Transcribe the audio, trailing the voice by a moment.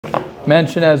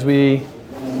mention as we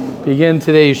begin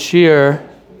today's shir,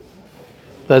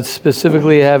 let's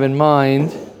specifically have in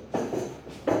mind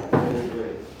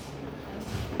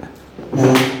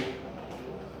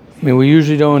we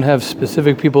usually don't have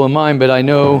specific people in mind, but I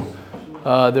know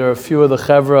there are a few of the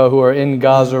chevra who are in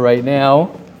Gaza right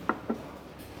now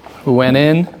who went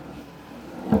in.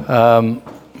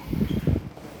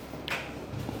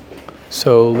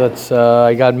 So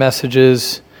I got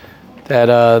messages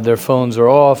that their phones are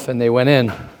off and they went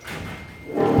in.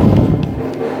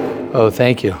 Oh,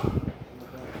 thank you.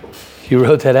 You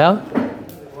wrote that out?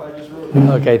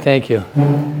 Okay, thank you.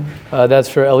 That's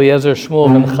for Eliezer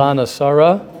Shmuel ben Chana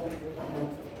Sarah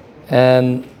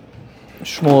and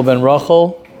Shmuel ben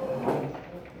Rachel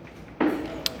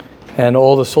and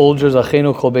all the soldiers,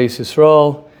 Achenu Kol Beis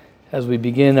Yisrael. As we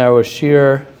begin our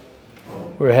shir,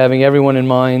 we're having everyone in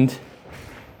mind.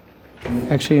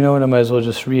 Actually, you know what? I might as well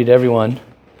just read everyone.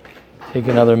 Take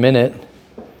another minute.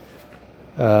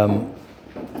 Avram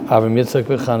Yitzchak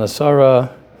ben Chana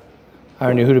Sarah,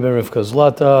 Aaron Yehuda ben Rivka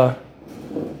Zlata,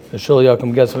 Mishul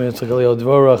Yaakov Getz ben Yitzchak Eliel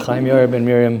Dvora, Chaim Yair ben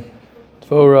Miriam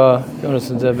Dvora, Jonas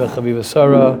and Zev ben Chaviva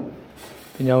Sarah,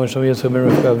 Binyamin Shem Yitzchak ben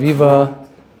Rivka Aviva,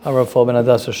 Amrafal ben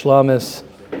Hadassah Shlamis,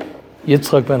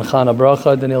 Yitzchak ben Chana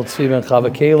Bracha, Daniel Tzvi ben Chava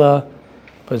Kela,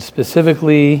 but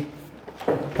specifically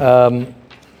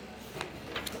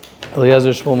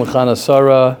Eliezer Shmuel ben Chana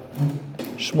Sarah,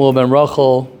 Shmuel ben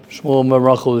Rachel. Shmuel ben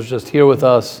Rachel was just here with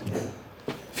us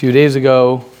a few days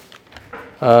ago.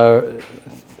 Last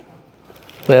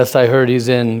I heard, he's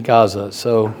in Gaza.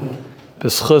 So,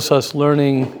 b'schus us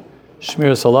learning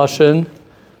Shmiras Halashon,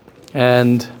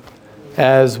 and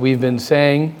as we've been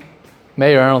saying,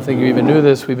 Mayor, I don't think you even knew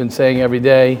this, we've been saying every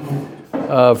day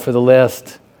for the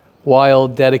last while,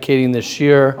 dedicating the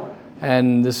shir,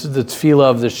 and this is the tefillah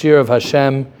of the shir of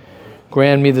Hashem.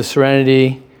 Grant me the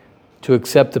serenity to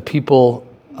accept the people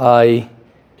I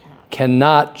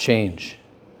cannot change.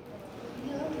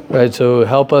 Right, so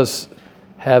help us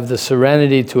have the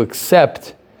serenity to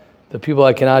accept the people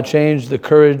I cannot change, the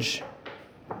courage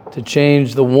to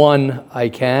change the one I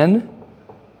can,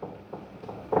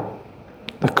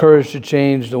 the courage to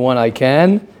change the one I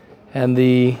can, and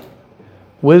the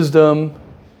wisdom,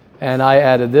 and I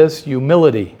added this,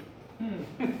 humility,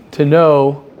 to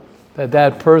know that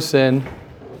that person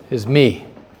is me.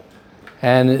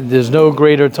 And there's no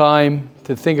greater time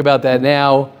to think about that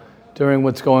now during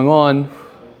what's going on,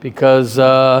 because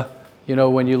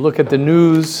when you look at the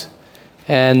news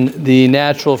and the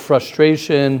natural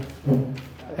frustration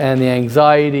and the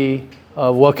anxiety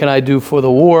of what can I do for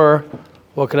the war,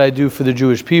 what can I do for the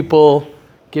Jewish people,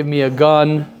 give me a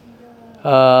gun,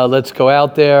 let's go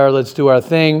out there, let's do our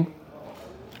thing.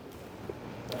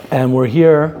 And we're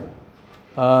here.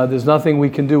 There's nothing we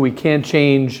can do. We can't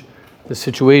change the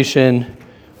situation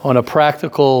on a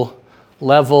practical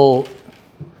level.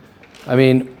 I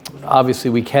mean, obviously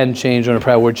we can change on a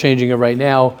practical. We're changing it right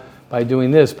now by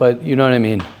doing this, but you know what I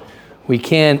mean. We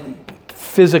can't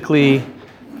physically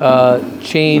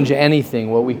change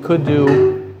anything. What we could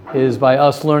do is by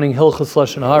us learning Hilchos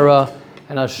Lashon Hara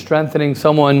and us strengthening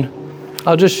someone.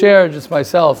 I'll just share just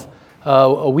myself.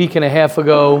 A week and a half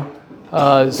ago,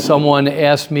 someone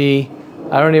asked me,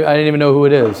 I didn't even know who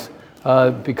it is.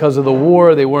 Because of the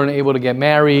war, they weren't able to get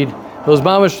married. It was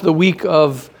mamash the week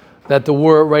of that the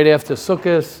war, right after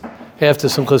Sukkot, after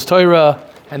Simchas Torah,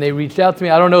 and they reached out to me.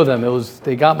 I don't know them.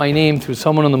 They got my name through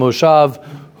someone on the Moshav,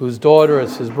 whose daughter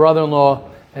is his brother-in-law,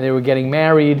 and they were getting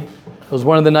married. It was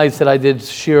one of the nights that I did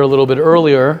shir a little bit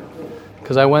earlier,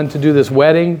 because I went to do this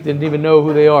wedding, didn't even know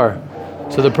who they are.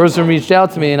 So the person reached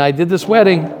out to me, and I did this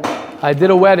wedding. I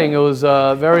did a wedding. It was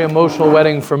a very emotional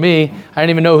wedding for me. I didn't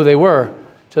even know who they were,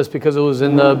 just because it was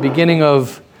in the beginning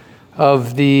of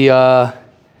the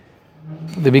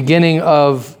beginning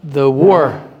of the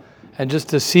war, and just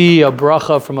to see a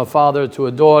bracha from a father to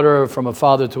a daughter, from a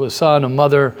father to a son, a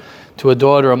mother to a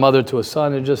daughter, a mother to a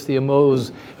son, and just it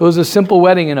was a simple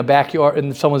wedding in a backyard,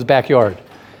 in someone's backyard,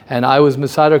 and I was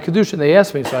Mesader Kedusha. They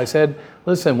asked me, so I said,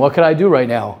 "Listen, what can I do right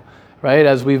now?" Right,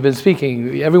 as we've been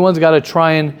speaking, everyone's got to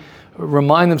try and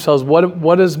remind themselves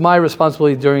what is my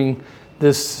responsibility during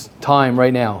this time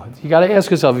right now. You got to ask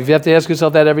yourself. If you have to ask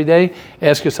yourself that every day,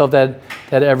 ask yourself that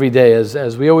every day.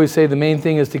 As we always say, the main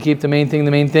thing is to keep the main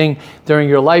thing during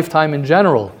your lifetime in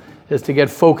general is to get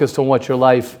focused on what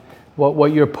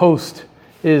your post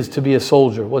is to be a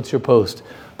soldier. What's your post?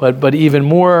 But even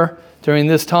more during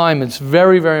this time, it's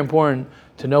very, very important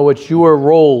to know what your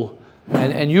role,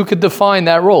 and you could define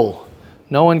that role.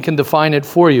 No one can define it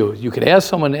for you. You could ask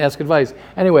someone to ask advice.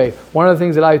 Anyway, one of the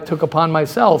things that I took upon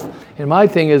myself in my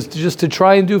thing is just to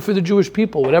try and do for the Jewish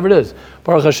people, whatever it is.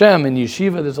 Baruch Hashem, in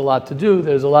yeshiva, there's a lot to do.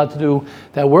 There's a lot to do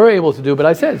that we're able to do. But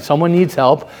I said, someone needs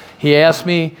help. He asked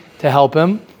me to help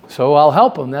him, so I'll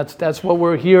help him. That's what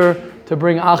we're here to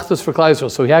bring Achdus for Klal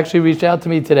Yisrael. So he actually reached out to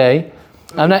me today.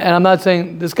 I'm not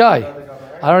saying this guy.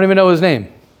 I don't even know his name.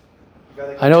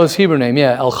 I know his Hebrew name.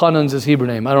 Yeah, Elchanan's his Hebrew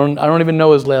name. I don't even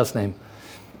know his last name.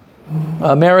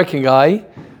 American guy,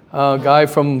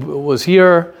 was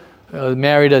here,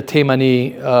 married a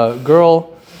Taimani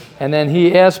girl, and then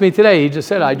he asked me today. He just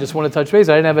said, "I just want to touch base."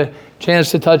 I didn't have a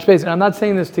chance to touch base, and I'm not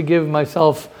saying this to give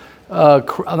myself.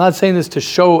 I'm not saying this to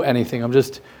show anything. I'm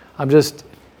just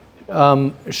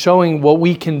showing what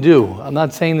we can do. I'm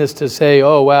not saying this to say,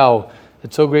 "Oh wow,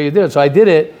 it's so great you did it." So I did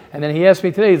it, and then he asked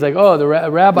me today. He's like, "Oh, the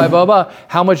rabbi, blah blah.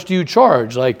 How much do you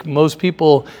charge?" Like most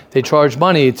people, they charge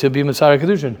money to be Masada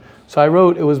Kedushin. So I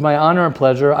wrote, "It was my honor and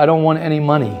pleasure. I don't want any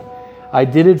money. I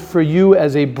did it for you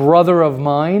as a brother of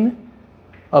mine,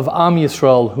 of Am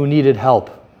Yisrael, who needed help.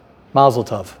 Mazel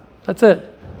tov." That's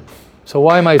it. So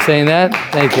why am I saying that?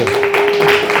 Thank you.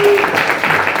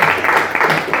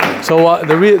 So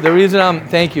the reason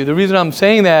I'm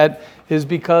saying that is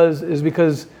because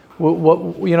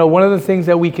one of the things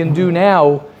that we can do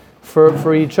now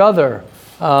for each other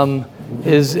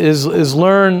is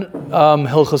learn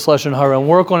Hilchos Lashon Hara and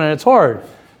work on it. It's hard.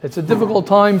 It's a difficult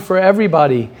time for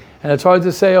everybody, and it's hard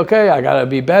to say, okay, I gotta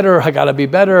be better. I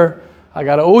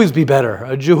gotta always be better.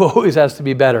 A Jew always has to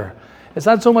be better. It's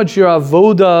not so much your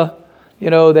avoda,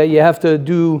 that you have to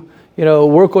do,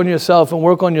 work on yourself.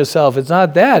 It's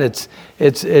not that.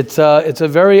 It's a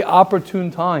very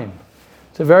opportune time.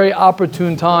 It's a very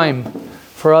opportune time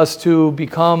for us to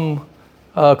become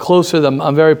closer to them.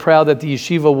 I'm very proud that the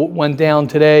yeshiva went down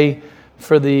today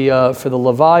for the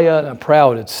levaya. I'm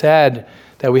proud. It's sad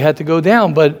that we had to go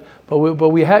down, but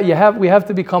we have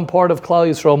to become part of Klal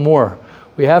Yisrael more.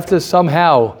 We have to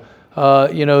somehow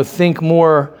think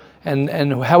more and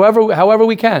however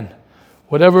we can.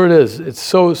 Whatever it is, it's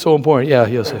so important. Yeah,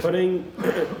 Yosef.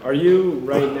 Are you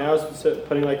right now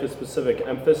putting like a specific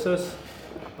emphasis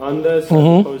on this as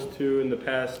opposed to in the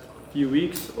past few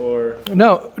weeks, or?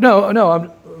 No.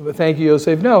 Thank you,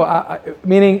 Yosef. No,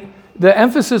 meaning the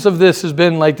emphasis of this has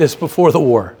been like this before the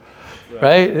war,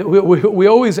 right? We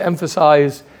always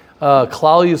emphasize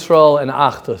Klal Yisrael and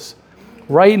Achdus.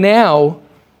 Right now,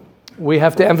 we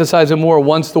have to emphasize it more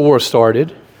once the war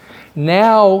started.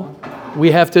 Now,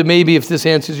 we have to, maybe if this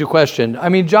answers your question. I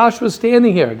mean, Josh was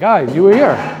standing here. Guys, you were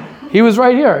here. He was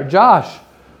right here. Josh,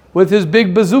 with his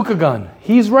big bazooka gun.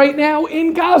 He's right now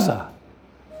in Gaza.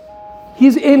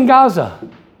 He's in Gaza.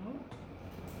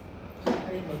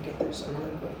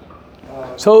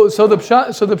 So the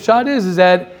pshat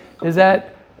is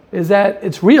that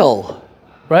it's real,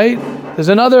 right? There's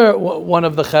another one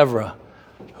of the chevra,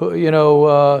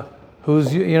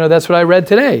 who's that's what I read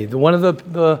today. One of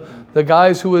the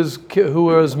guys who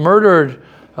was murdered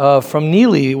from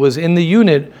Neely was in the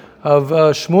unit of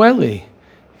Shmueli.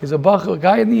 He's a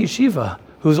guy in the yeshiva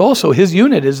who's also, his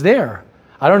unit is there.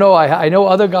 I don't know. I know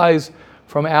other guys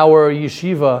from our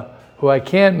yeshiva who I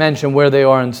can't mention where they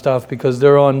are and stuff because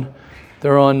they're in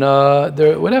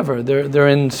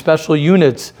special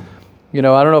units. I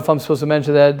don't know if I'm supposed to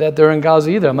mention that they're in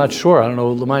Gaza either. I'm not sure. I don't know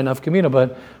L'may Nafkamina,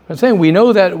 but I'm saying we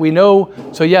know.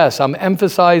 So yes, I'm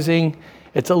emphasizing.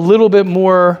 It's a little bit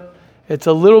more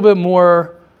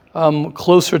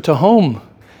closer to home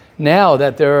now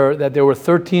that there were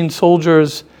 13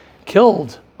 soldiers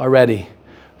killed already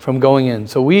from going in.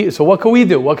 So what can we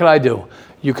do? What could I do?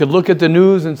 You could look at the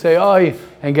news and say, "Oh,"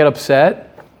 and get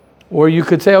upset, or you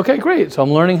could say, "Okay, great. So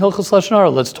I'm learning Hilchos Lashon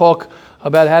Hara. Let's talk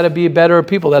about how to be better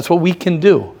people." That's what we can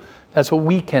do.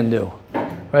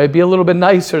 Right? Be a little bit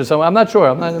nicer to someone. I'm not sure.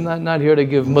 I'm not here to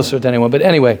give mussar to anyone. But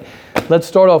anyway, let's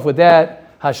start off with that.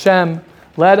 Hashem,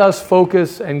 let us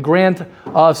focus and grant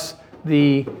us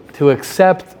to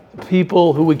accept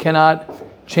people who we cannot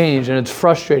change. And it's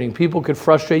frustrating. People could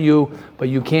frustrate you, but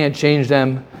you can't change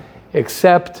them.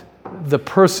 Accept the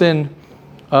person,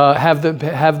 have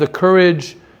the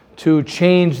courage to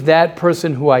change that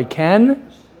person who I can,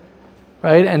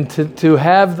 right? And to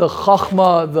have the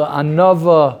chachma, the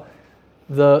anava,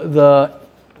 the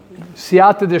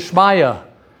siyata deshmaya,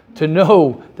 to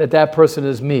know that person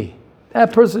is me.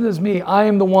 That person is me. I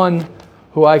am the one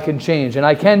who I can change, and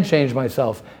I can change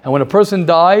myself. And when a person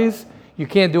dies, you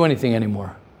can't do anything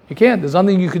anymore. You can't. There's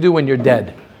nothing you can do when you're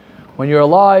dead. When you're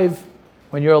alive,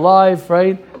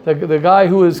 right? The guy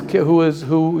who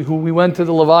we went to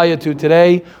the levaya to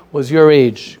today was your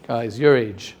age, guys. Your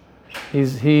age.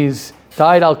 He's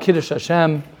died al Kiddush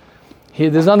Hashem.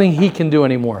 There's nothing he can do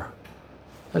anymore.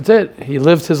 That's it. He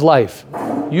lived his life.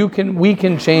 We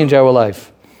can change our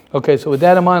life. Okay, so with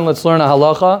that in mind, let's learn a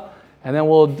halacha, and then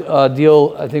we'll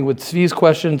deal, I think, with Tzvi's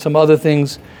question, some other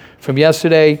things from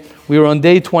yesterday. We were on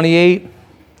day 28,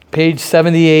 page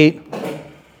 78.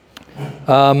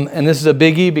 And this is a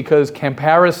biggie because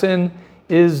comparison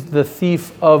is the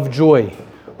thief of joy.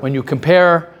 When you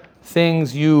compare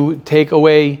things, you take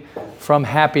away from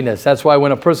happiness. That's why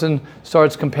when a person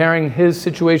starts comparing his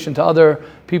situation to other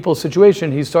people's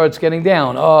situation, he starts getting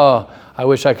down. Oh, I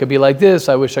wish I could be like this.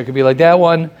 I wish I could be like that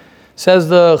one. Says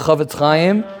the Chavetz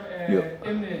Chaim.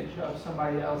 Image of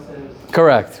somebody else's.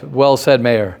 Correct. Well said,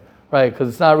 Mayor. Right, because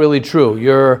it's not really true.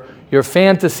 Your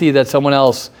fantasy that someone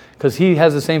else, because he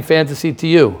has the same fantasy to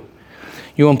you.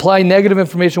 You imply negative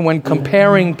information when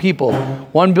comparing people.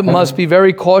 One must be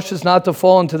very cautious not to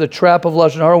fall into the trap of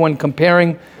Lashon Hara when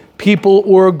comparing people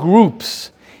or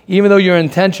groups. Even though your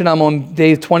intention, I'm on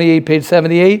day 28, page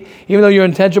 78, even though your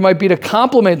intention might be to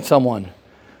compliment someone.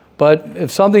 But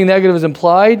if something negative is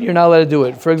implied, you're not allowed to do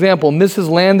it. For example, Mrs.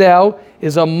 Landau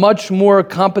is a much more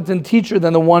competent teacher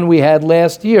than the one we had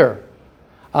last year.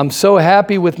 I'm so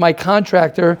happy with my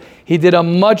contractor. He did a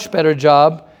much better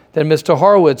job than Mr.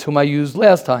 Horowitz, whom I used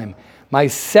last time. My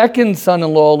second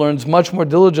son-in-law learns much more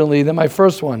diligently than my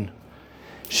first one.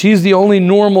 She's the only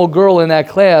normal girl in that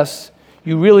class.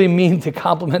 You really mean to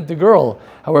compliment the girl.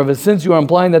 However, since you are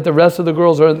implying that the rest of the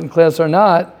girls in class are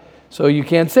not, so you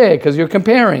can't say it because you're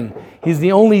comparing. He's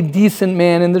the only decent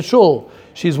man in the shul.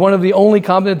 She's one of the only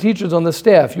competent teachers on the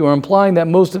staff. You are implying that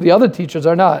most of the other teachers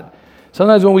are not.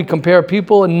 Sometimes when we compare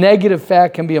people, a negative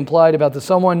fact can be implied about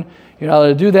someone. You're not allowed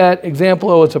to do that. Example,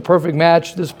 oh, it's a perfect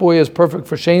match. This boy is perfect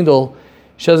for Shendel.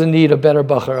 She doesn't need a better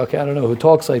bacher. Okay, I don't know who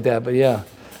talks like that, but yeah,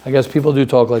 I guess people do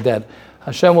talk like that.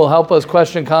 Hashem will help us.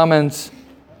 Question, comments,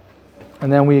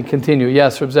 and then we continue.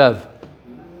 Yes, Reb Zev.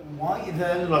 Why is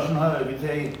that Lashon Hara? If you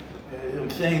say,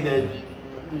 saying that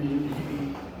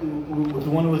with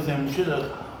the one with him,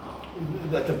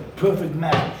 that's a perfect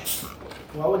match.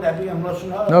 Why would that be on Lashon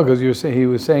Hara? No, because he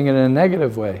was saying it in a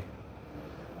negative way. You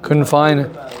couldn't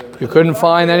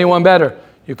find anyone better.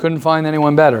 You couldn't find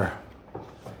anyone better.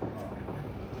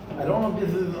 I don't know if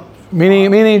this is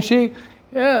Meaning she,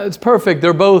 yeah, it's perfect.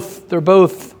 They're both.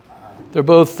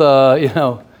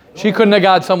 She couldn't have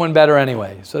got someone better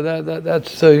anyway. So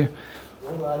that's so.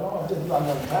 Well, I don't know if this is on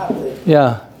the topic.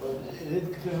 Yeah. But is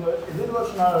it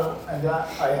Lashon Hara? And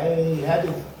I had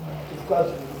this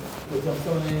discussion with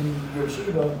someone in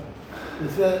Yeshiva who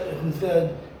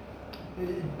said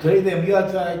today they'll be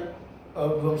outside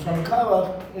of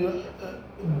Shamikava.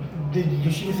 Did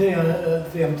Yeshiva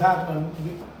say I'm talking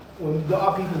when there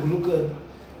are people who look at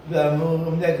that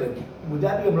are negative? Would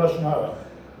that be a Lashon Hara?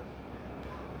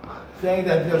 Saying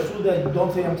that they're sure that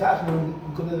don't say I'm talking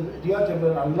because the other,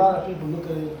 but a lot of people look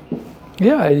at it.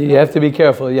 Yeah, you have to be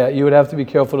careful. Yeah, you would have to be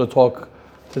careful to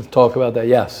talk about that.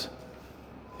 Yes.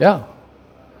 Yeah.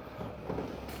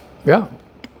 Yeah.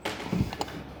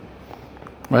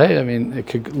 Right? I mean, it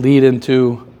could lead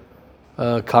into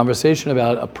a conversation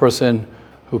about a person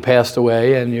who passed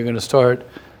away, and you're going to start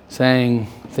saying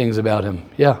things about him.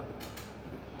 Yeah.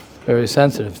 Very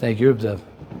sensitive. Thank you, Zev.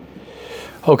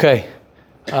 Okay.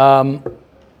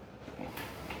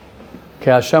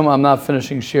 Okay, Hashem, I'm not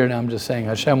finishing shir now, I'm just saying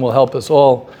Hashem will help us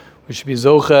all. We should be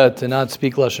zocha to not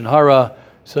speak Lashon Hara,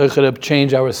 zocha to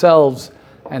change ourselves,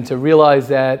 and to realize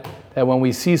that when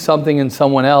we see something in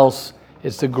someone else,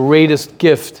 it's the greatest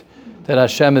gift that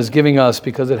Hashem is giving us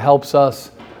because it helps us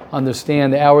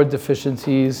understand our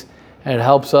deficiencies, and it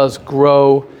helps us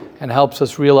grow, and helps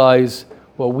us realize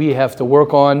what we have to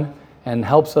work on, and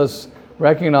helps us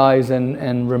recognize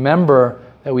and remember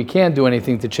that we can't do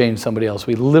anything to change somebody else.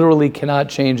 We literally cannot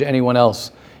change anyone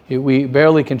else. We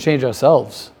barely can change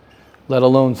ourselves, let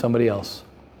alone somebody else.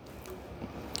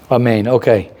 Amen.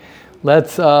 Okay.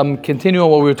 Let's continue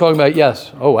on what we were talking about.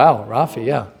 Yes. Oh, wow. Rafi,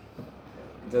 yeah.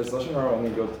 Does Lashon Hara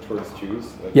only go towards Jews?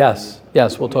 Like, yes.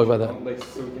 Yes, we'll talk about that. Like,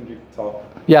 so we can talk.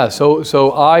 Yeah, so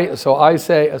I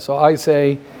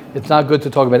say it's not good to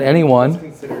talk about anyone. It's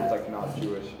considered like not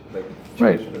Jewish, like Jewish,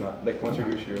 Right. but not, like once you're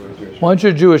Jewish, you're always Jewish. Once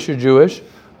you're Jewish, you're Jewish.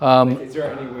 Like, is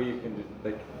there any way you can just,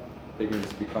 like, they can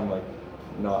just become like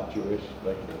not Jewish?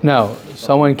 Like No,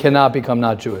 someone cannot become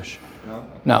not Jewish. No?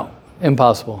 No,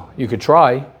 impossible. You could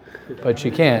try, but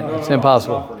you can't. It's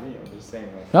impossible. It's not for me. I'm just saying.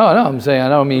 Like, No, I'm saying I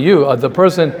don't mean you. The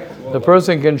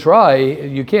person can try.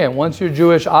 You can't. Once you're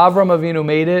Jewish, Avram Avinu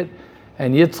made it,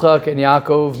 and Yitzchak and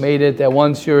Yaakov made it. That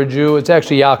once you're a Jew, it's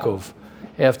actually Yaakov,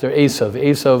 after Esav.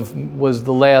 Esav was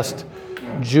the last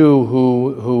Jew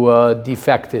who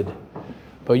defected.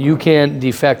 but you can't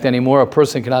defect anymore. A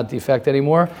person cannot defect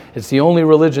anymore. It's the only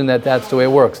religion that's the way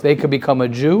it works. They could become a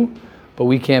Jew, but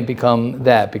we can't become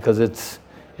that because it's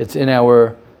in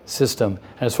our system.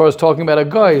 And as far as talking about a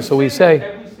guy, so we say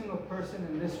every single person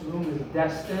in this room is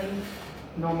destined,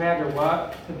 no matter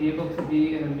what, to be able to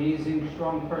be an amazing,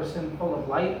 strong person, full of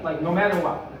light. Like no matter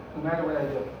what I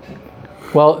do.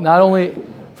 well, not only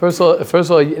first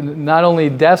of all, not only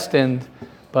destined,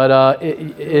 but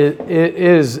it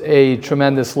is a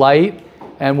tremendous light,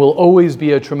 and will always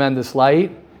be a tremendous light,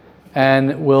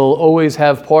 and will always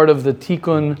have part of the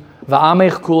tikkun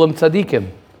va'amech kulam tzadikim.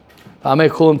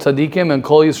 Va'amech kulam tzadikim, and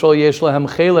kol Yisrael yesh lahem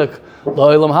chelek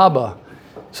la'olam haba.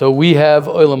 So we have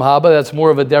olam haba. That's more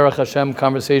of a derech Hashem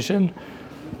conversation,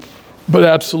 but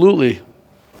absolutely.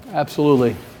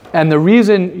 And the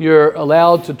reason you're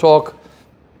allowed to talk,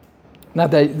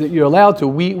 not that you're allowed to,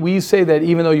 we say that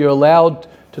even though you're allowed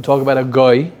to talk about a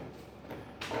guy,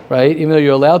 right? Even though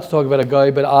you're allowed to talk about a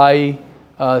guy, but I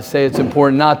say it's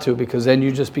important not to, because then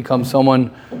you just become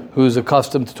someone who's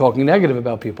accustomed to talking negative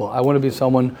about people. I want to be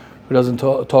someone who doesn't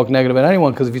talk negative about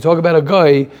anyone, because if you talk about a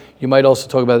guy, you might also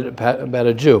talk about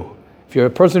a Jew. If you're a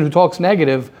person who talks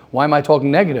negative, why am I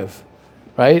talking negative?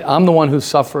 Right? I'm the one who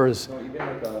suffers. No, even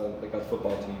like a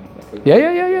football team.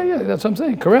 Yeah. That's what I'm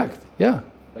saying. Correct. Yeah.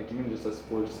 Like even just a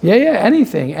sports. Yeah.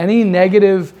 Anything. Any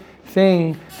negative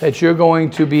thing that you're going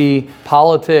to be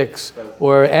politics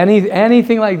or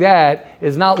anything like that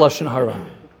is not lashon hara.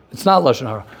 It's not lashon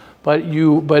hara. But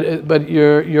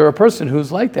you're a person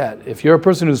who's like that. If you're a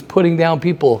person who's putting down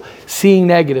people, seeing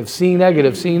negative,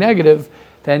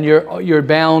 then you're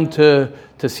bound to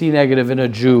see negative in a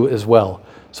Jew as well.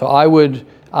 So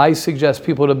I suggest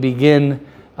people to begin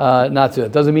not to.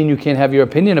 It doesn't mean you can't have your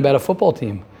opinion about a football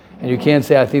team, and you can't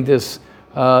say I think this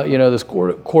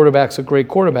quarterback's a great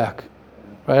quarterback,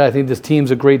 right? I think this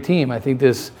team's a great team. I think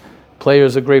this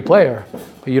player's a great player.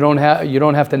 But you don't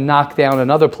have to knock down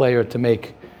another player to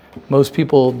make. Most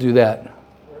people do that.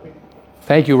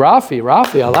 Thank you, Rafi,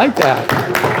 I like that.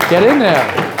 Get in there.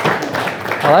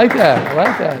 I like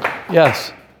that.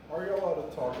 Yes. Are you allowed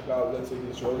to talk about, let's say, the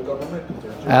Israeli government?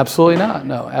 Absolutely not.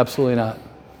 No, absolutely not.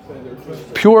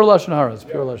 Pure lashon hara. It's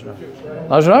pure lashon hara.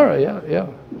 Lashon hara. Yeah.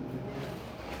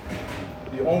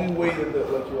 The only way that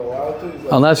you're allowed to is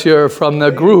unless you're from the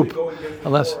group.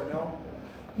 Unless.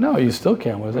 No, you still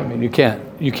can't. What does that mean? You can't.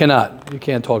 You cannot. You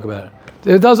can't talk about it.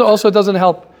 It doesn't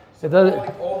help. It doesn't.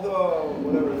 Like all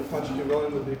the punches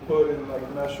that they put in like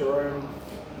Masharim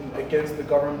against the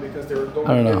government because they were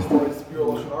going against it's pure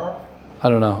lashon hara. I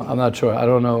don't know. I'm not sure. I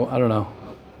don't know. I don't know.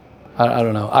 Are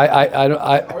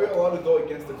you allowed to go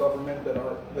against the government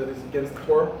that is against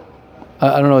Torah?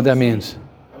 I don't know what that means.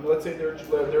 I mean, let's say they're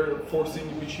forcing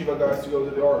yeshiva guys to go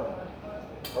to the army.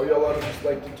 Are you allowed to just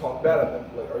to talk bad at them?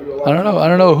 Like, are you allowed? I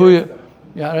don't know who you.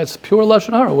 Yeah, it's pure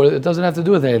lashon hara. It doesn't have to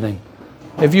do with anything.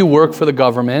 If you work for the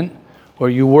government or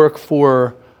you work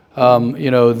for,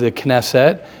 the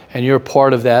Knesset, and you're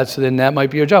part of that, so then that might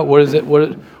be your job. What does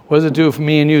it do for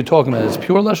me and you talking about it? It's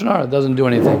pure lashon hara. It doesn't do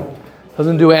anything. It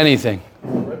doesn't do anything.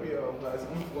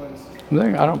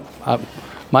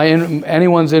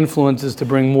 Anyone's influence is to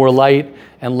bring more light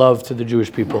and love to the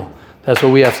Jewish people. That's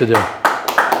what we have to do.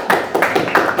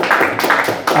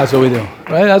 That's what we do,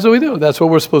 right? That's what we do. That's what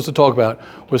we're supposed to talk about.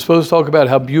 We're supposed to talk about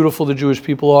how beautiful the Jewish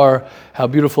people are, how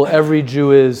beautiful every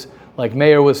Jew is, like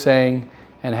Meir was saying,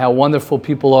 and how wonderful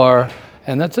people are.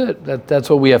 And that's it. That's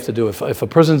what we have to do. If a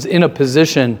person's in a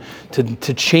position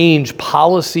to change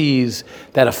policies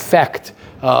that affect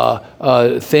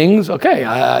things,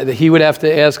 okay, he would have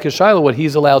to ask Kishayla what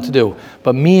he's allowed to do.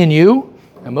 But me and you,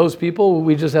 and most people,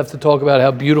 we just have to talk about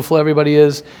how beautiful everybody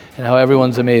is and how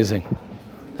everyone's amazing.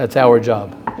 That's our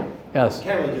job. Yes?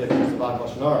 Can't really do that about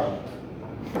lashon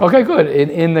hara. Okay, good.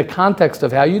 In the context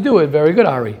of how you do it, very good,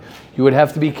 Ari. You would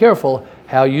have to be careful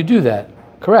how you do that.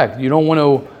 Correct. You don't want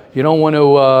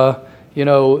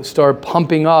to start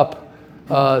pumping up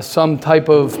some type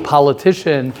of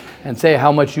politician and say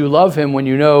how much you love him when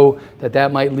you know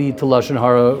that might lead to lashon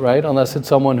hara, right? Unless it's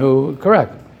someone who,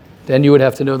 correct. Then you would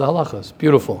have to know the halachas.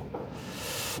 Beautiful.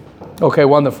 Okay,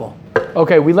 wonderful.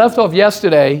 Okay, we left off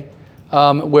yesterday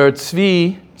where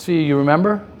Tzvi, you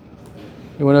remember?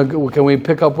 Can we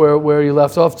pick up where you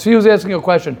left off? Tzvi was asking a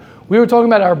question. We were talking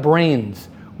about our brains.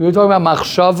 We were talking about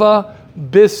machshava,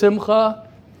 bisimcha.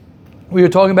 We were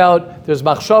talking about there's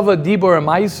machshava, dibur, and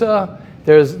maisa.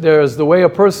 There's the way a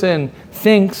person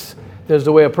thinks. There's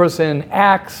the way a person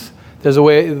acts. There's the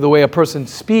way a person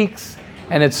speaks.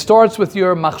 And it starts with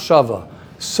your machshava.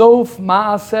 Sof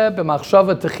ma'aseh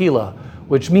b'machshava tachila,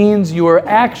 which means your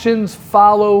actions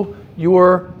follow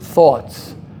your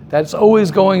thoughts. That's always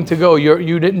going to go.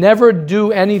 You never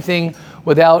do anything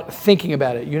without thinking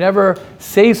about it. You never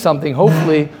say something,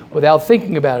 hopefully, without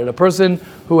thinking about it. A person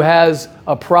who has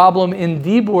a problem in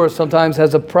dibur sometimes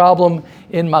has a problem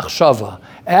in machshava.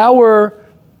 Our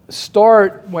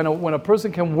start, when a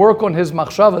person can work on his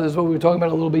machshava, this is what we were talking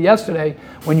about a little bit yesterday,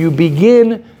 when you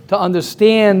begin to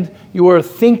understand your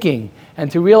thinking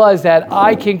and to realize that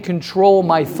I can control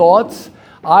my thoughts,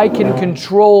 I can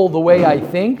control the way I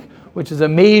think, which is a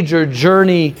major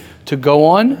journey to go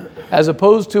on, as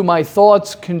opposed to my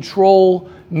thoughts control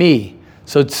me.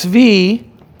 So Tzvi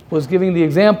was giving the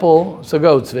example, so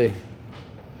go Tzvi.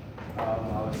 I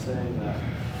was saying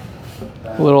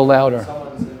that A little louder.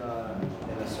 someone's in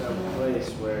a certain place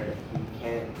where he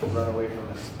can't run away from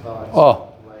his thoughts.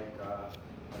 Oh. Like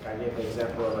I gave the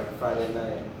example of like Friday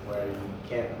night where you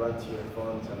can't run to your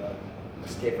phone to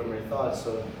escape from your thoughts.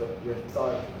 So your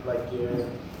thought, like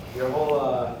your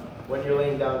whole when you're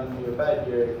laying down in your bed,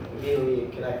 you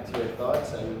immediately connect to your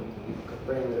thoughts, and you could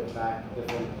bring it back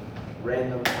different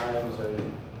random times or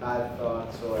bad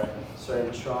thoughts or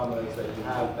certain traumas that you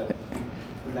have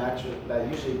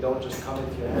that usually don't just come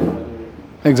into your head when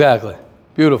you're... Exactly.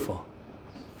 Beautiful.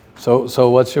 So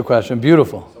what's your question?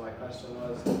 Beautiful. So my question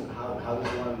was, how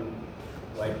does one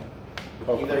like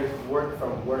either work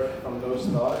from those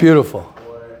thoughts? Beautiful.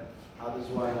 Or how does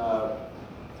one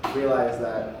realize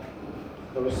that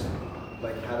those,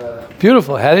 like how to...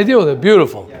 Beautiful. How do you deal with it?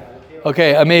 Beautiful. Yeah,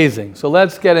 Okay, amazing. So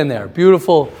let's get in there.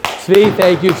 Beautiful. Tzvi,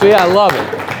 thank you. Tzvi, I love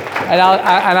it. And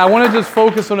I want to just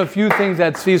focus on a few things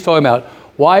that Tzvi's talking about.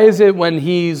 Why is it when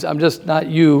I'm just not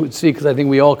you, Tzvi, because I think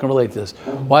we all can relate to this.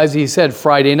 Why is he said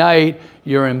Friday night,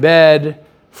 you're in bed,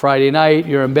 Friday night,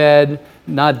 you're in bed,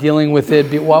 not dealing with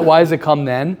it. Why does it come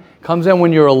then? It comes then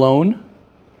when you're alone.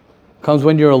 It comes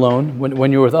when you're alone.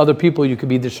 When you're with other people, you could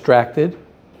be distracted.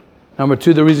 Number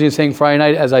two, the reason he's saying Friday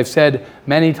night, as I've said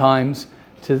many times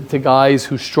to guys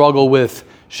who struggle with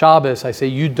Shabbos, I say,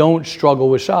 you don't struggle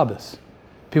with Shabbos.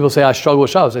 People say, I struggle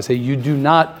with Shabbos. I say, you do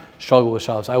not struggle with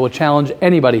Shabbos. I will challenge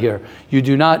anybody here. You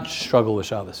do not struggle with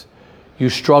Shabbos. You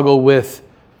struggle with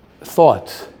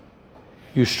thoughts.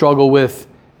 You struggle with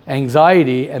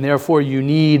anxiety, and therefore you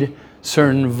need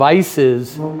certain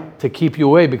vices to keep you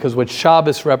away, because what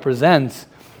Shabbos represents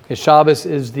is Shabbos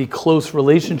is the close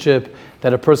relationship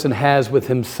that a person has with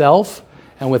himself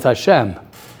and with Hashem.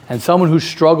 And someone who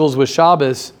struggles with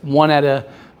Shabbos, 10 out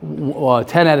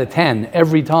of 10,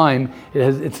 every time,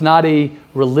 it's not a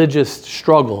religious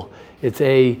struggle. It's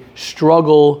a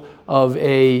struggle of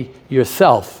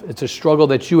yourself. It's a struggle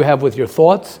that you have with your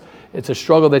thoughts. It's a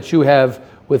struggle that you have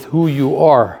with who you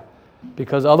are.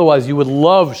 Because otherwise you would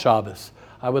love Shabbos.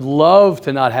 I would love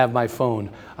to not have my phone.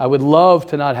 I would love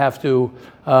to not have to,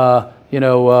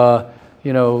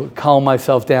 calm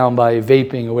myself down by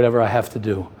vaping or whatever I have to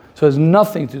do. So it has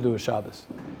nothing to do with Shabbos.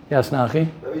 Yes, Nachi?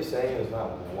 Rabbi saying there's not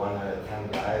 1 out of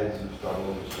 10 guys who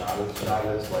struggle with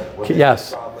Shabbos, like what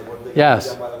Yes. what they Yes.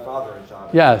 done by their father in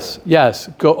Shabbos. Yes.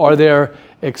 Are there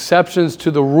exceptions to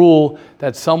the rule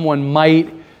that someone might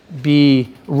be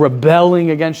rebelling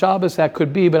against Shabbos? That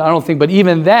could be, but I don't think. But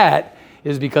even that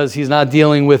is because he's not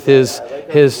dealing with his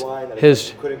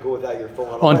You couldn't go without your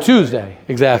phone on Tuesday.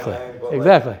 Exactly. But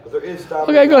Exactly. but there is stuff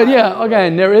Okay, good. Yeah.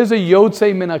 Again, there is a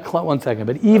Yotzei min HaKlal. 1 second.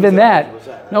 But even that.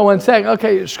 No, 1 second.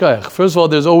 Okay, shkoyach. First of all,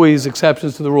 there's always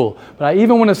exceptions to the rule. But I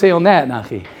even want to say on that,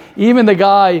 Nachi, even the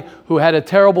guy who had a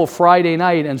terrible Friday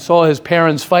night and saw his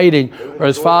parents fighting, or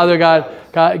his father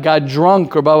got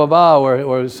drunk, or blah blah blah,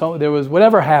 or so, there was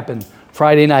whatever happened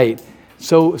Friday night.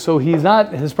 So he's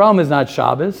not. His problem is not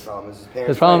Shabbos.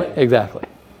 His problem, exactly.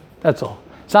 That's all.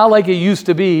 It's not like it used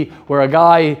to be where a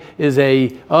guy is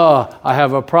I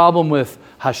have a problem with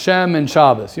Hashem and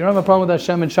Shabbos. You don't have a problem with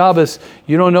Hashem and Shabbos.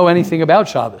 You don't know anything about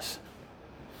Shabbos,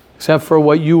 except for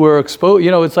what you were exposed.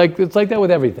 It's like that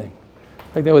with everything.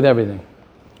 Like that with everything.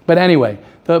 But anyway,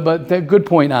 good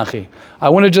point, Achi. I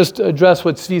want to just address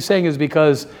what Tzvi's saying is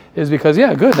because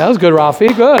yeah, good. That was good,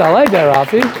 Rafi. Good. I like that,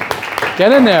 Rafi.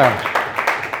 Get in there.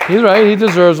 He's right. He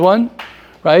deserves one.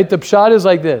 Right? The pshat is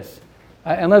like this.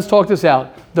 And let's talk this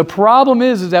out. The problem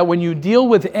is that when you deal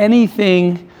with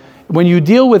anything, when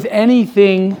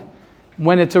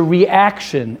it's a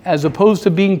reaction as opposed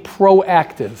to being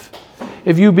proactive,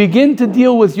 if you begin to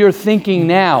deal with your thinking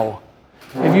now,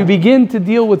 if you begin to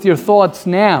deal with your thoughts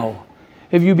now,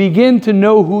 if you begin to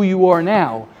know who you are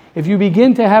now, if you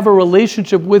begin to have a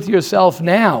relationship with yourself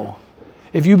now,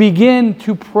 if you begin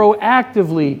to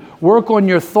proactively work on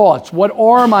your thoughts, what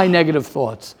are my negative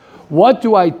thoughts? How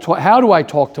do I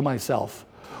talk to myself?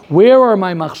 Where are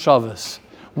my machshavas?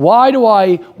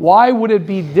 Why would it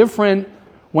be different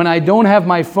when I don't have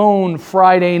my phone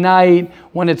Friday night,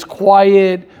 when it's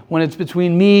quiet, when it's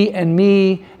between me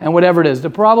and whatever it is. The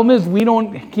problem is we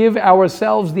don't give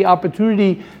ourselves the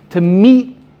opportunity to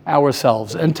meet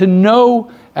ourselves and to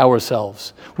know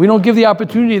ourselves. We don't give the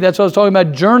opportunity. That's what I was talking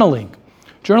about, journaling.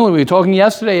 Journaling, we were talking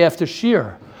yesterday after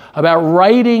Shir about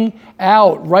writing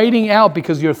out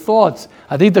because your thoughts,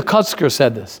 I think the Kutzker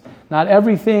said this, not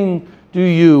everything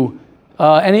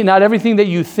not everything that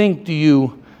you think do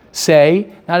you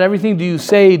say, not everything do you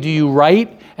say do you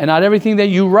write, and not everything that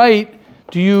you write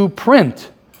do you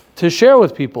print to share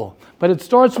with people. But it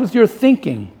starts with your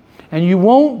thinking. And you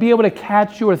won't be able to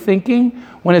catch your thinking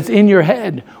when it's in your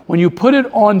head. When you put it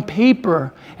on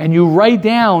paper and you write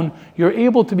down, you're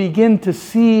able to begin to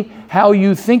see how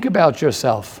you think about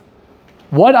yourself.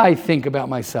 What I think about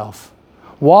myself.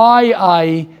 Why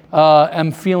I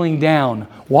am feeling down.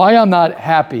 Why I'm not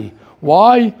happy.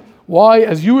 Why,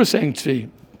 as you were saying, Tzvi,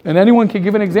 and anyone can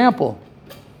give an example.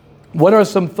 What are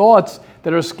some thoughts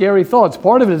that are scary thoughts?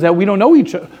 Part of it is that we don't know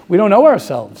each other. We don't know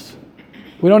ourselves.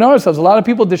 We don't know ourselves. A lot of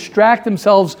people distract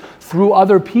themselves through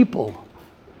other people,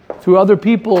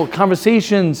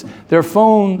 conversations, their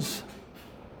phones.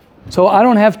 So I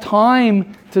don't have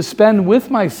time to spend with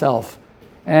myself.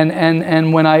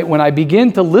 And when I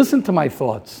begin to listen to my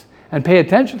thoughts and pay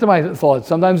attention to my thoughts,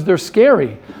 sometimes they're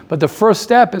scary. But the first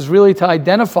step is really to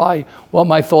identify what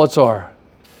my thoughts are.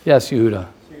 Yes, Yehuda.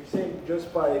 So you're saying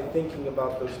just by thinking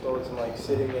about those thoughts and like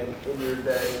sitting in your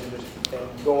day and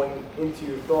going into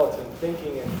your thoughts and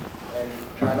thinking and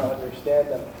trying to understand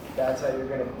them, that's how you're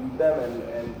going to beat them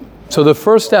and So the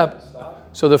first step,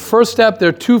 there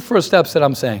are two first steps that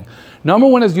I'm saying. Number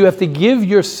one is you have to give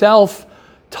yourself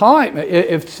time.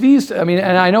 If Tzvi's, and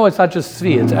I know it's not just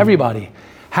Tzvi, it's everybody.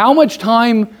 How much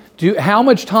time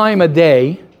a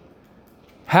day,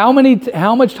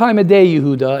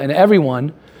 Yehuda, and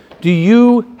everyone, do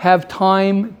you have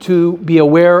time to be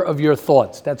aware of your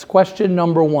thoughts? That's question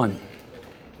number one.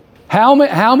 How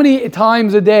many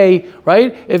times a day,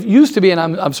 right? It used to be, and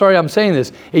I'm sorry I'm saying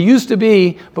this, it used to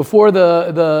be before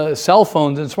the cell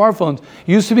phones and smartphones, it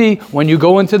used to be when you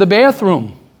go into the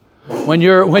bathroom, when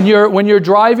you're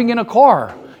driving in a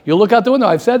car, you look out the window.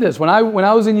 I've said this, when I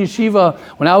was in yeshiva,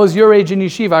 when I was your age in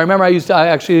yeshiva, I remember I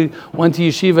actually went to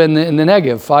yeshiva in the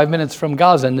Negev, 5 minutes from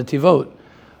Gaza, in the Tivot.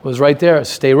 It was right there,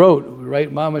 Stay Road,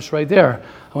 right, mamash, right there.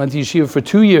 I went to yeshiva for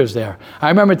 2 years there. I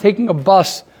remember taking a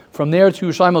bus from there to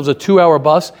Yerushalayim. It was a 2-hour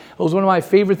bus. It was one of my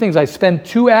favorite things. I spent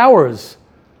 2 hours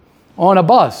on a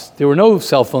bus. There were no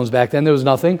cell phones back then. There was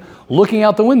nothing. Looking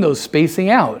out the windows, spacing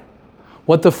out.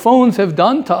 What the phones have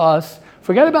done to us,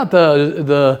 forget about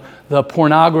the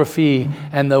pornography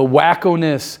and the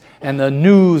wackoness and the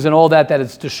news and all that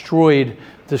it's destroyed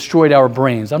our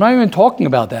brains. I'm not even talking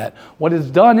about that. What it's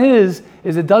done is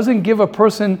it doesn't give a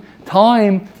person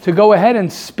time to go ahead and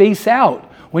space out.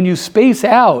 When you space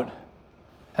out,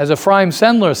 as Ephraim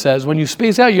Sendler says, when you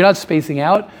space out, you're not spacing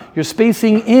out, you're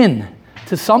spacing in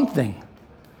to something.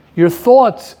 Your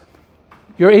thoughts,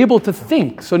 you're able to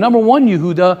think. So number one,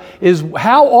 Yehuda, is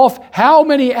how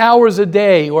many hours a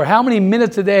day or how many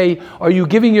minutes a day are you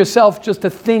giving yourself just to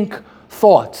think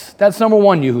thoughts? That's number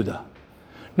one, Yehuda.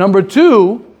 Number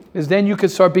two is then you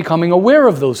could start becoming aware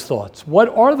of those thoughts. What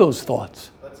are those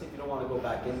thoughts? Let's say you don't want to go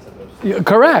back into those thoughts.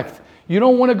 Correct. You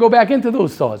don't want to go back into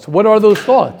those thoughts. What are those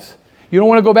thoughts? You don't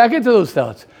want to go back into those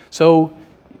thoughts. So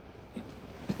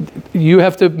you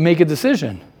have to make a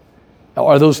decision.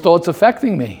 Are those thoughts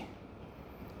affecting me?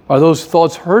 Are those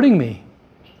thoughts hurting me?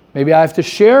 Maybe I have to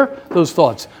share those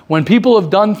thoughts. When people have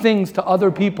done things to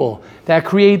other people, that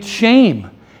creates shame.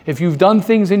 If you've done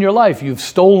things in your life, you've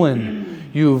stolen,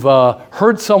 you've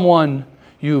hurt someone,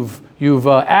 you've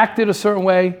acted a certain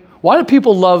way. Why do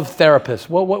people love therapists?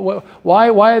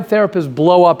 Why did therapists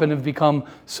blow up and have become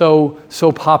so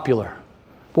popular?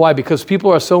 Why? Because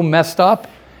people are so messed up,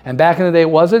 and back in the day it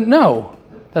wasn't? No,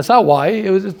 that's not why.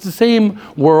 It's the same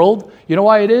world. You know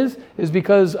why it is? Is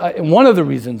because one of the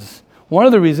reasons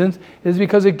is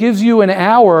because it gives you an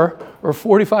hour or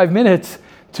 45 minutes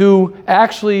to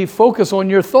actually focus on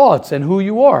your thoughts and who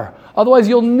you are. Otherwise,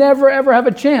 you'll never ever have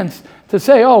a chance to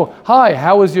say, oh, hi,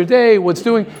 how was your day? What's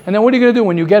doing? And then what are you going to do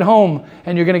when you get home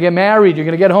and you're going to get married? You're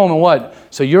going to get home and what?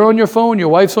 So you're on your phone, your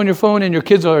wife's on your phone, and your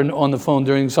kids are on the phone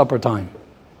during supper time.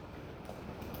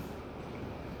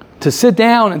 To sit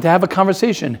down and to have a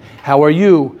conversation. How are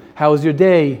you? How was your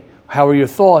day? How are your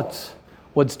thoughts?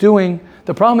 What's doing?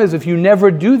 The problem is if you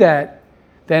never do that,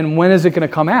 then when is it going to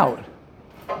come out?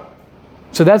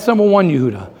 So that's number one,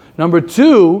 Yehuda. Number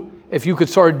two, if you could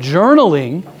start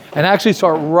journaling and actually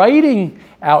start writing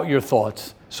out your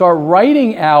thoughts, start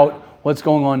writing out what's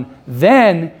going on,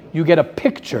 then you get a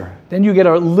picture. Then you get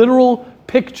a literal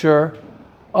picture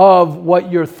of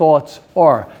what your thoughts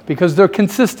are, because they're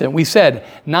consistent. We said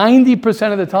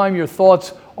 90% of the time your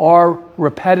thoughts are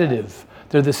repetitive.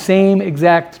 They're the same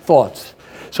exact thoughts.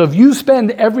 So if you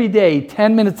spend every day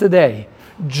 10 minutes a day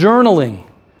journaling,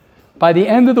 by the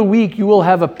end of the week you will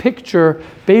have a picture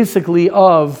basically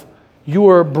of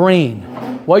your brain.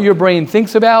 What your brain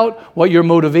thinks about, what your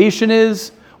motivation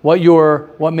is,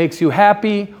 what makes you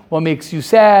happy, what makes you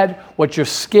sad, what you're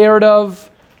scared of.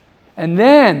 And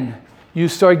then you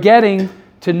start getting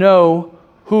to know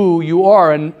who you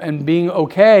are and being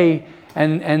okay.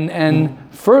 And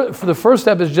for the first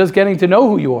step is just getting to know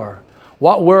who you are.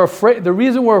 What we're afraid. The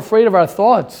reason we're afraid of our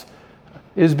thoughts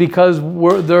is because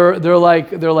they're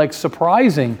like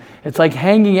surprising. It's like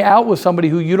hanging out with somebody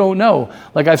who you don't know.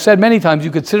 Like I've said many times,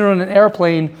 you could sit on an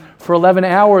airplane for 11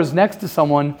 hours next to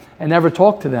someone and never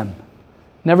talk to them.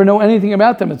 Never know anything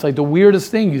about them. It's like the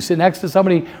weirdest thing. You sit next to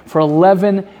somebody for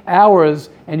 11 hours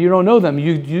and you don't know them.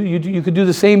 You could do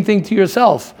the same thing to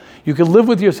yourself. You could live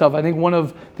with yourself. I think Rabbi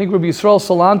Yisrael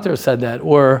Salanter said that,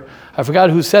 or I forgot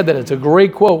who said that. It's a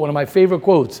great quote, one of my favorite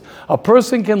quotes. A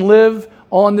person can live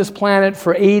on this planet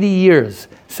for 80 years,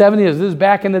 70 years, this is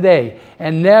back in the day,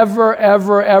 and never,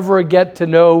 ever, ever get to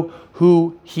know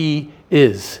who he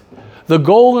is. The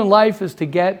goal in life is to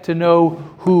get to know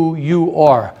who you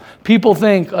are. People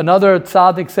think, another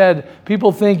tzaddik said,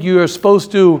 people think you are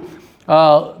supposed to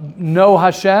know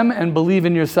Hashem and believe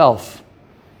in yourself.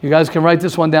 You guys can write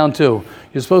this one down too.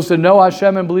 You're supposed to know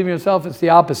Hashem and believe in yourself. It's the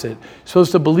opposite. You're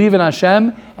supposed to believe in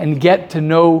Hashem and get to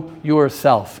know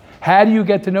yourself. How do you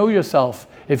get to know yourself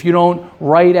if you don't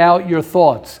write out your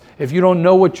thoughts? If you don't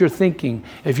know what you're thinking,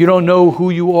 if you don't know who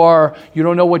you are, you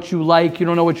don't know what you like, you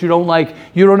don't know what you don't like,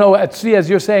 you don't know, as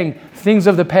you're saying, things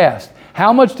of the past.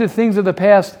 How much do things of the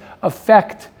past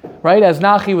affect, right? As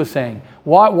Nachi was saying,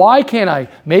 why can't I?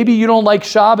 Maybe you don't like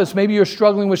Shabbos, maybe you're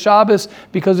struggling with Shabbos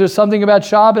because there's something about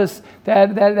Shabbos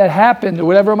that happened or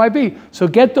whatever it might be. So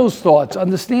get those thoughts,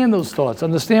 understand those thoughts,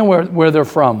 understand where they're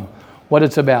from, what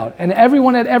it's about. And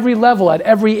everyone at every level, at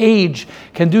every age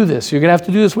can do this. You're going to have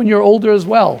to do this when you're older as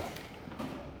well.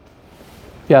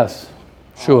 Yes,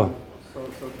 sure.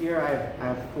 So here I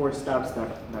have 4 steps that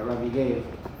Rabbi gave.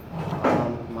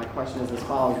 My question is as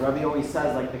follows. Rabbi always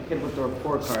says, like the kid with the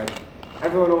report card,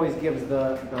 everyone always gives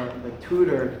the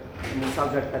tutor in the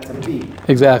subject that's a B.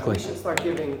 Exactly. We should start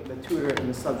giving the tutor in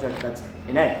the subject that's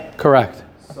an A. Correct.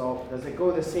 So does it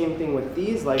go the same thing with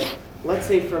these? Like, let's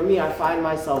say for me, I find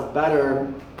myself better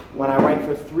when I write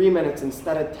for 3 minutes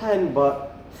instead of 10, but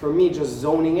for me, just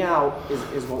zoning out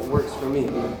is what works for me.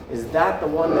 Is that the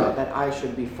one that I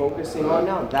should be focusing on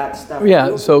now? That step? Yeah,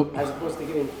 two, so as opposed to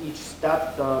giving each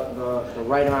step the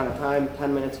right amount of time,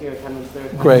 10 minutes here, 10 minutes there.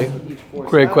 10 great, minutes each 4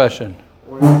 great steps? question.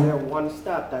 Or is there one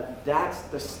step that's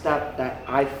the step that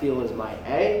I feel is my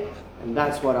A, and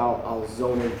that's what I'll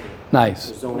zone into?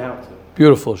 Nice. Or zone out to.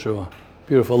 Beautiful, Shua.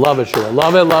 Beautiful. Love it, Shua.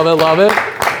 Love it, love it, love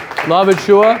it. Love it,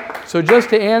 Shua. So just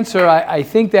to answer, I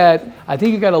think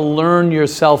you got to learn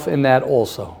yourself in that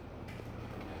also.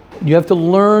 You have to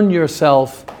learn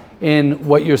yourself in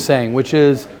what you're saying, which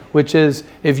is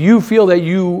if you feel that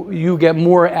you get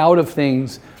more out of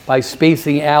things by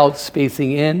spacing out,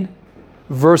 spacing in,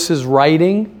 versus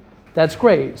writing, that's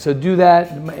great. So do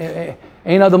that.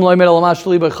 Ein adam lo yomed al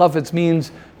mashli b'chafetz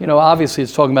means, obviously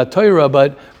it's talking about Torah,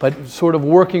 but sort of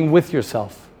working with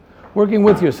yourself. Working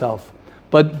with yourself.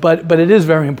 But it is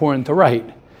very important to write.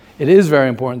 It is very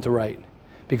important to write.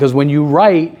 Because when you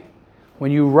write,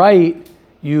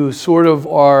 you sort of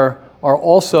are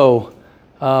also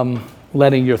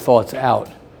letting your thoughts out.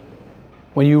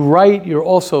 When you write, you're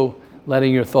also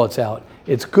letting your thoughts out.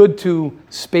 It's good to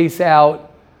space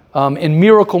out. In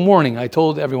Miracle Morning, I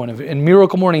told everyone, in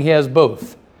Miracle Morning he has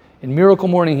both. In Miracle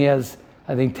Morning he has,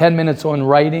 I think, 10 minutes on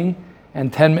writing,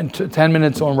 and 10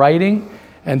 minutes on writing,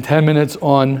 and 10 minutes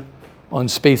on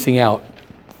spacing out.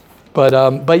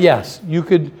 But yes, you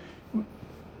could,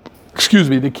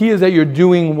 the key is that you're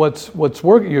doing what's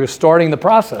working. You're starting the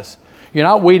process. You're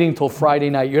not waiting till Friday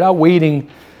night. You're not waiting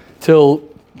till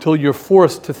you're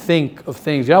forced to think of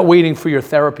things. You're not waiting for your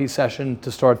therapy session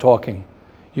to start talking.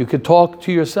 You could talk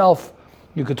to yourself.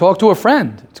 You could talk to a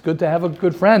friend. It's good to have a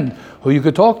good friend who you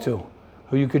could talk to,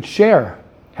 who you could share.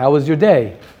 How was your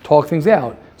day? Talk things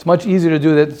out. It's much easier to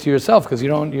do that to yourself because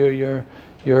you're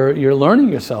learning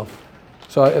yourself.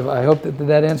 So I hope did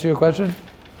that answer your question?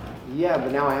 Yeah,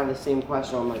 but now I have the same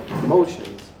question on like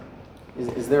emotions.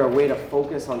 Is there a way to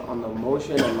focus on the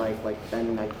emotion and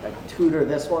then tutor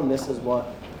this one? This is what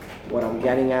I'm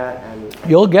getting at, and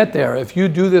you'll get there if you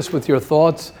do this with your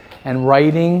thoughts and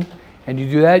writing and you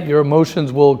do that, your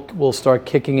emotions will start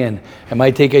kicking in. It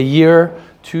might take a year,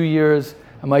 2 years,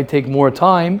 it might take more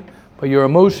time, but your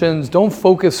emotions, don't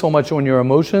focus so much on your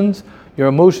emotions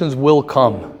will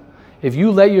come. If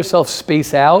you let yourself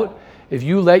space out, if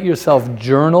you let yourself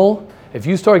journal, if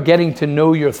you start getting to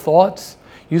know your thoughts,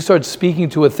 you start speaking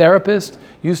to a therapist,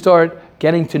 you start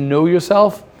getting to know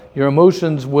yourself, your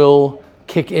emotions will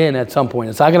kick in at some point.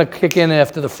 It's not going to kick in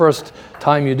after the first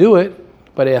time you do it,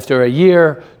 but after a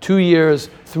year, 2 years,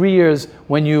 3 years,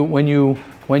 when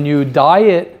you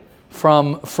diet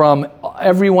from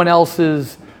everyone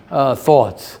else's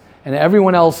thoughts and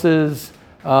everyone else's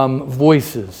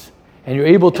voices, and you're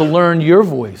able to learn your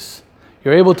voice,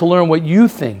 you're able to learn what you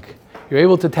think, you're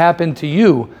able to tap into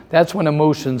you, that's when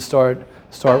emotions start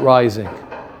rising.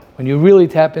 When you really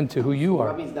tap into who you are.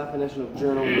 Rabbi's definition of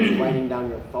journaling is writing down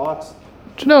your thoughts.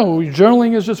 No,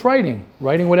 journaling is just writing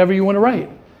whatever you want to write.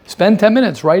 Spend 10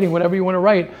 minutes writing whatever you want to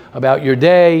write about your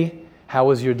day. How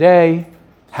was your day?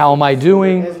 How am I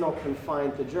doing? There's no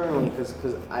confined to journaling because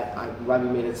Rabbi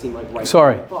made it seem like writing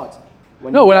Sorry. down your thoughts.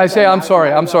 No, when I say, I'm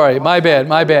sorry. My bad.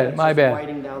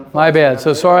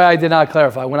 So sorry I did not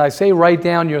clarify. When I say write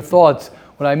down your thoughts,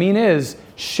 what I mean is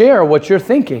share what you're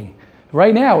thinking.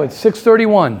 Right now, it's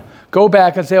 6:31. Go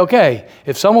back and say, okay,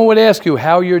 if someone would ask you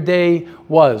how your day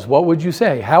was, what would you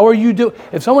say? How are you doing?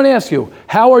 If someone asks you,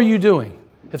 how are you doing?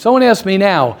 If someone asks me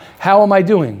now, how am I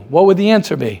doing? What would the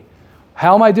answer be?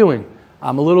 How am I doing?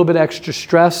 I'm a little bit extra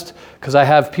stressed because I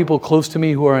have people close to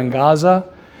me who are in Gaza.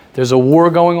 There's a war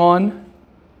going on.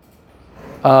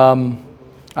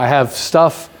 I have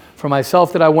stuff for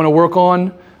myself that I want to work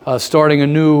on, starting a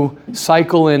new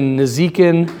cycle in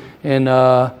Nezikin, in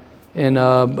Daf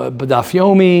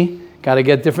Yomi. Got to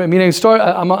get different meetings.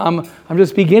 I'm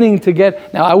just beginning to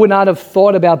get. Now, I would not have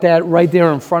thought about that right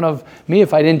there in front of me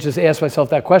if I didn't just ask myself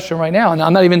that question right now. And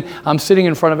I'm sitting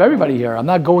in front of everybody here. I'm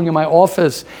not going in my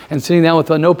office and sitting down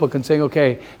with a notebook and saying,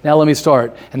 okay, now let me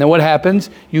start. And then what happens?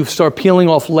 You start peeling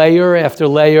off layer after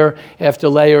layer after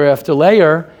layer after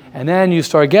layer, and then you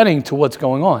start getting to what's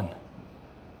going on.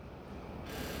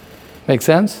 Make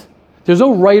sense? There's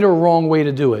no right or wrong way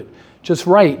to do it. Just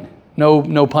write.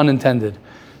 No pun intended.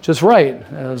 Just write.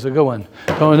 That was a good one.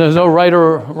 There's no right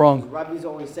or wrong. Rabbi's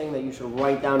always saying that you should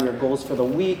write down your goals for the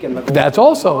week and the goals That's for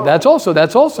also.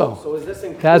 So is this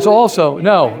included? That's also.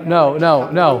 No.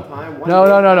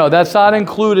 That's not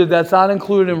included. That's not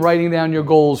included in writing down your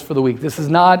goals for the week. This is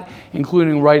not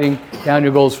including writing down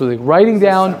your goals for the week. Writing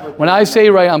down, when I say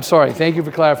write, I'm sorry. Thank you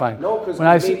for clarifying. No, because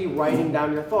maybe writing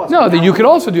down your thoughts. No, you could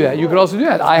also do that. You could also do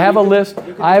that. I have a list.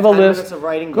 I have a list. Of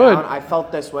writing Good. down, I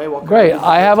felt this way. Great.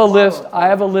 I have a list.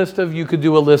 You could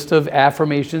do a list of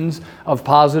affirmations of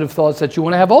positive thoughts that you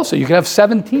want to have also. You could have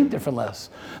 17 different lists.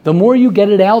 The more you get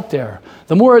it out there,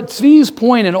 the more, Tzvi's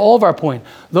point and all of our point,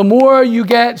 the more you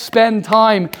spend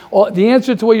time. The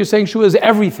answer to what you're saying, Shua, is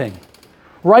everything.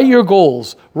 Write your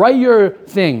goals. Write your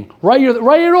thing. Write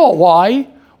it all.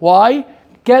 Why?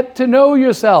 Get to know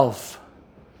yourself.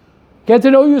 Get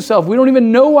to know yourself. We don't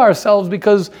even know ourselves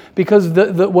because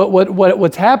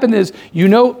what's happened is,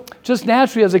 just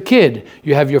naturally as a kid,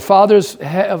 you have your father's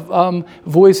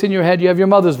voice in your head, you have your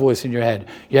mother's voice in your head,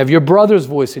 you have your brother's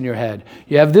voice in your head,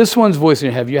 you have this one's voice in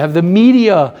your head, you have the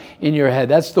media in your head.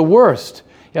 That's the worst.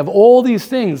 You have all these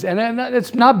things, and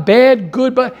it's not bad,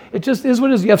 good, but it just is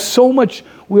what it is. We have so much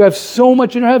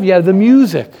in our head. You have the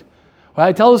music. Well,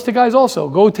 I tell this to guys also,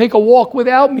 go take a walk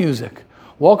without music.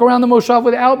 Walk around the moshav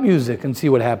without music and see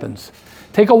what happens.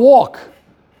 Take a walk.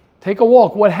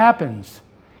 What happens?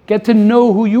 Get to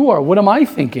know who you are. What am I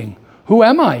thinking? Who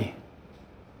am I?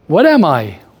 What am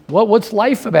I? What's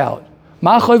life about?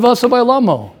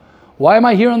 Why am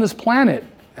I here on this planet?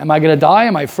 Am I going to die?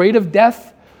 Am I afraid of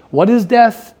death? What is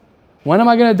death? When am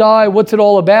I going to die? What's it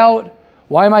all about?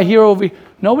 Why am I here over here?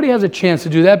 Nobody has a chance to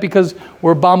do that because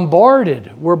we're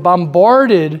bombarded. We're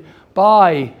bombarded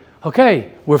by,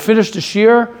 okay, we're finished the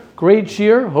shiur. Great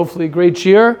shiur, hopefully great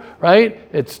shiur, right?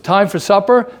 It's time for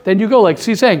supper. Then you go, like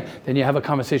she's saying, then you have a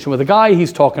conversation with a guy.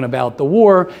 He's talking about the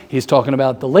war. He's talking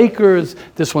about the Lakers.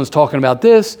 This one's talking about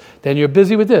this. Then you're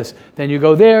busy with this. Then you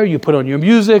go there, you put on your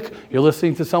music. You're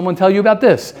listening to someone tell you about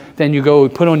this. Then you go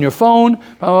put on your phone,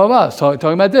 blah, blah, blah,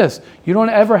 talking about this. You don't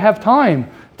ever have time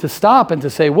to stop and to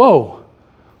say, whoa,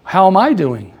 how am I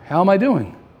doing? How am I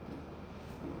doing?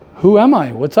 Who am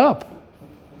I? What's up?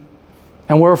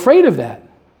 And we're afraid of that.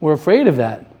 We're afraid of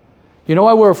that. You know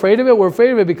why we're afraid of it? We're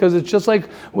afraid of it because it's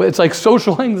like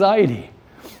social anxiety.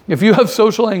 If you have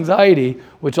social anxiety,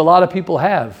 which a lot of people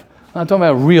have, I'm not talking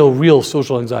about real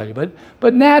social anxiety,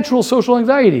 but natural social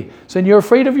anxiety. So then you're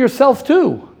afraid of yourself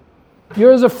too.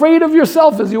 You're as afraid of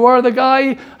yourself as you are the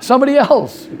guy, somebody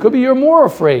else. It could be you're more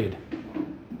afraid.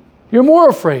 You're more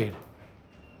afraid.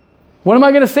 What am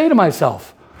I going to say to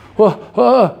myself?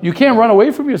 Well, you can't run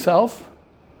away from yourself.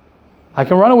 I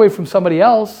can run away from somebody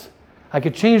else. I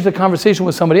could change the conversation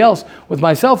with somebody else. With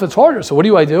myself, it's harder. So what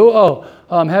do? Oh,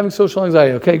 I'm having social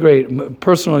anxiety. Okay, great.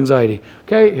 Personal anxiety.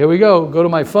 Okay, here we go. Go to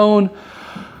my phone.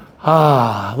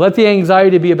 Let the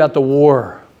anxiety be about the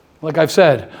war. Like I've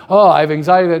said, I have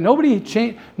anxiety that nobody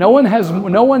changed. No one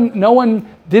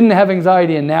didn't have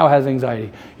anxiety and now has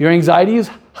anxiety. Your anxiety is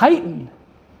heightened.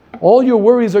 All your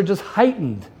worries are just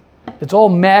heightened. It's all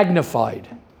magnified.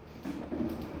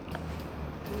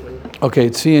 Okay,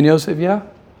 Tzvi and Yosef, yeah?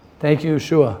 Thank you,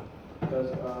 Yeshua.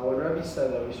 Because when Rabbi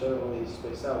said that we shouldn't only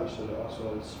space out, we should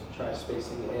also try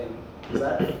spacing in. Does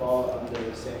that fall under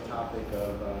the same topic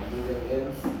of moving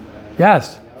in?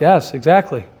 Yes,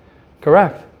 exactly.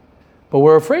 Correct. But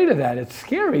we're afraid of that. It's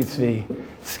scary, Tzvi.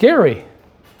 It's scary.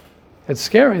 It's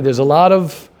scary. There's a lot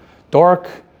of dark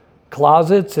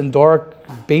closets and dark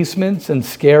basements and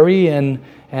scary and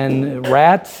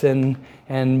rats and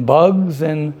bugs,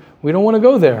 and we don't want to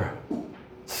go there.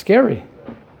 It's scary.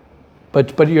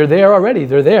 But you're there already.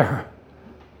 They're there.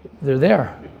 They're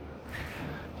there.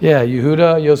 Yeah,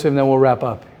 Yehuda, Yosef, and then we'll wrap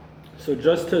up. So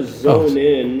just to zone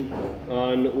in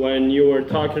on when you were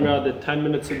talking about the 10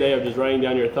 minutes a day of just writing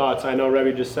down your thoughts, I know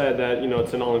Rabbi just said that,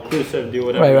 it's an all-inclusive, do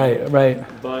whatever. Right.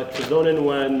 But to zone in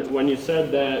when you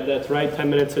said that's right, 10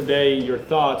 minutes a day, your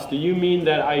thoughts, do you mean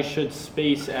that I should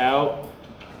space out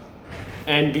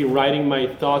and be writing my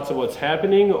thoughts of what's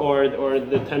happening, or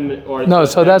the 10 minutes? No,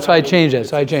 so that's why I changed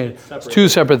it. It's two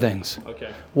separate things.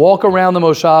 Okay. Walk around the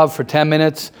moshav for 10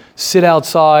 minutes, sit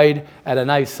outside at a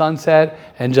nice sunset,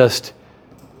 and just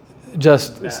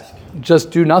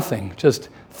do nothing. Just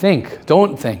think.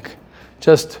 Don't think.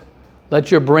 Just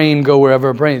let your brain go wherever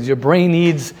it brains. Your brain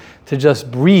needs to just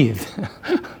breathe.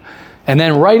 And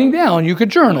then writing down, you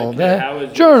could journal. Okay, how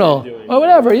is journal doing? or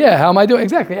whatever. Yeah, how am I doing?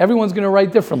 Exactly. Everyone's going to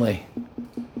write differently.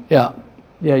 Yeah,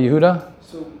 Yehuda?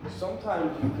 So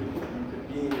sometimes you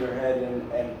could be in your head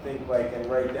and think and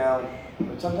write down,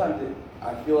 but sometimes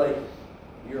I feel like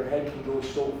your head can go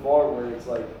so far where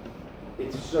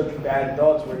it's such bad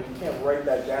thoughts where you can't write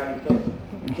that down,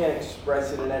 you can't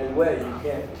express it in any way.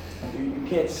 You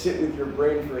can't sit with your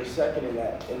brain for a second in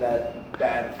that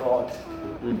bad thought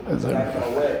in that kind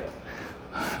of way.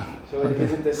 So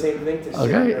is it the same thing to sit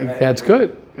in your head? That's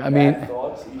good. I mean,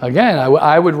 again,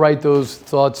 I would write those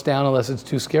thoughts down unless it's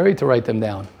too scary to write them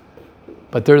down.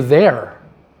 But they're there.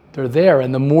 They're there.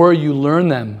 And the more you learn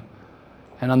them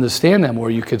and understand them,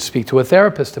 or you could speak to a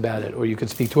therapist about it, or you could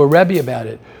speak to a Rabbi about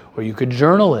it, or you could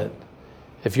journal it.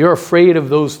 If you're afraid of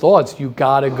those thoughts, you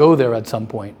got to go there at some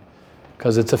point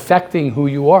because it's affecting who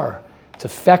you are. It's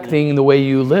affecting the way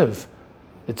you live.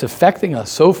 It's affecting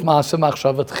us. Sof Ma'ase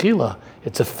Machshava Tchila.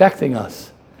 It's affecting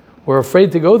us. We're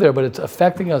afraid to go there, but it's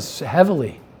affecting us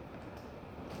heavily.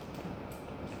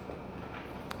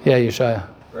 Yeah, Yeshaya.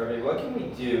 Rabbi, what can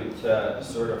we do to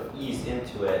sort of ease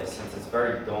into it, since it's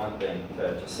very daunting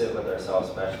to just sit with ourselves,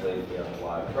 especially if we have a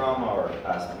lot of trauma or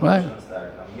past emotions that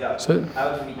are coming up? So,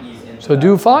 how can we ease into that? So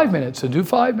do 5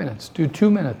 minutes. Do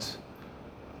 2 minutes.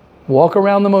 Walk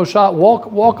around the moshav.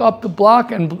 Walk up the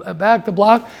block and back the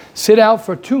block. Sit out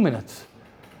for 2 minutes.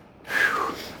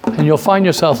 And you'll find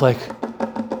yourself like,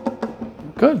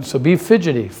 good. So be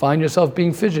fidgety. Find yourself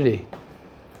being fidgety.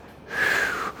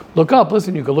 Look up.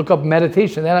 Listen, you can look up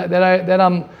meditation.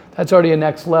 That's already a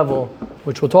next level,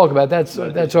 which we'll talk about. That's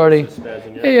already.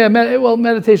 Well,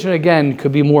 meditation again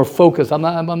could be more focused. I'm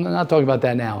not talking about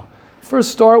that now.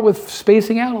 First, start with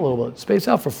spacing out a little bit. Space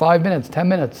out for 5 minutes, 10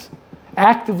 minutes.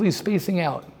 Actively spacing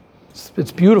out.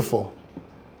 It's beautiful.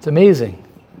 It's amazing.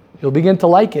 You'll begin to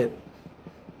like it.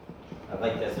 I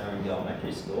like that during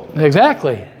elementary school.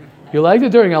 Exactly. You liked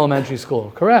it during elementary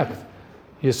school. Correct.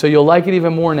 So you'll like it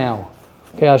even more now.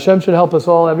 Okay, Hashem should help us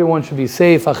all. Everyone should be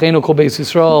safe. Achenu kol beis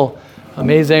Yisrael.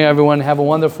 Amazing, everyone. Have a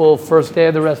wonderful first day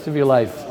of the rest of your life.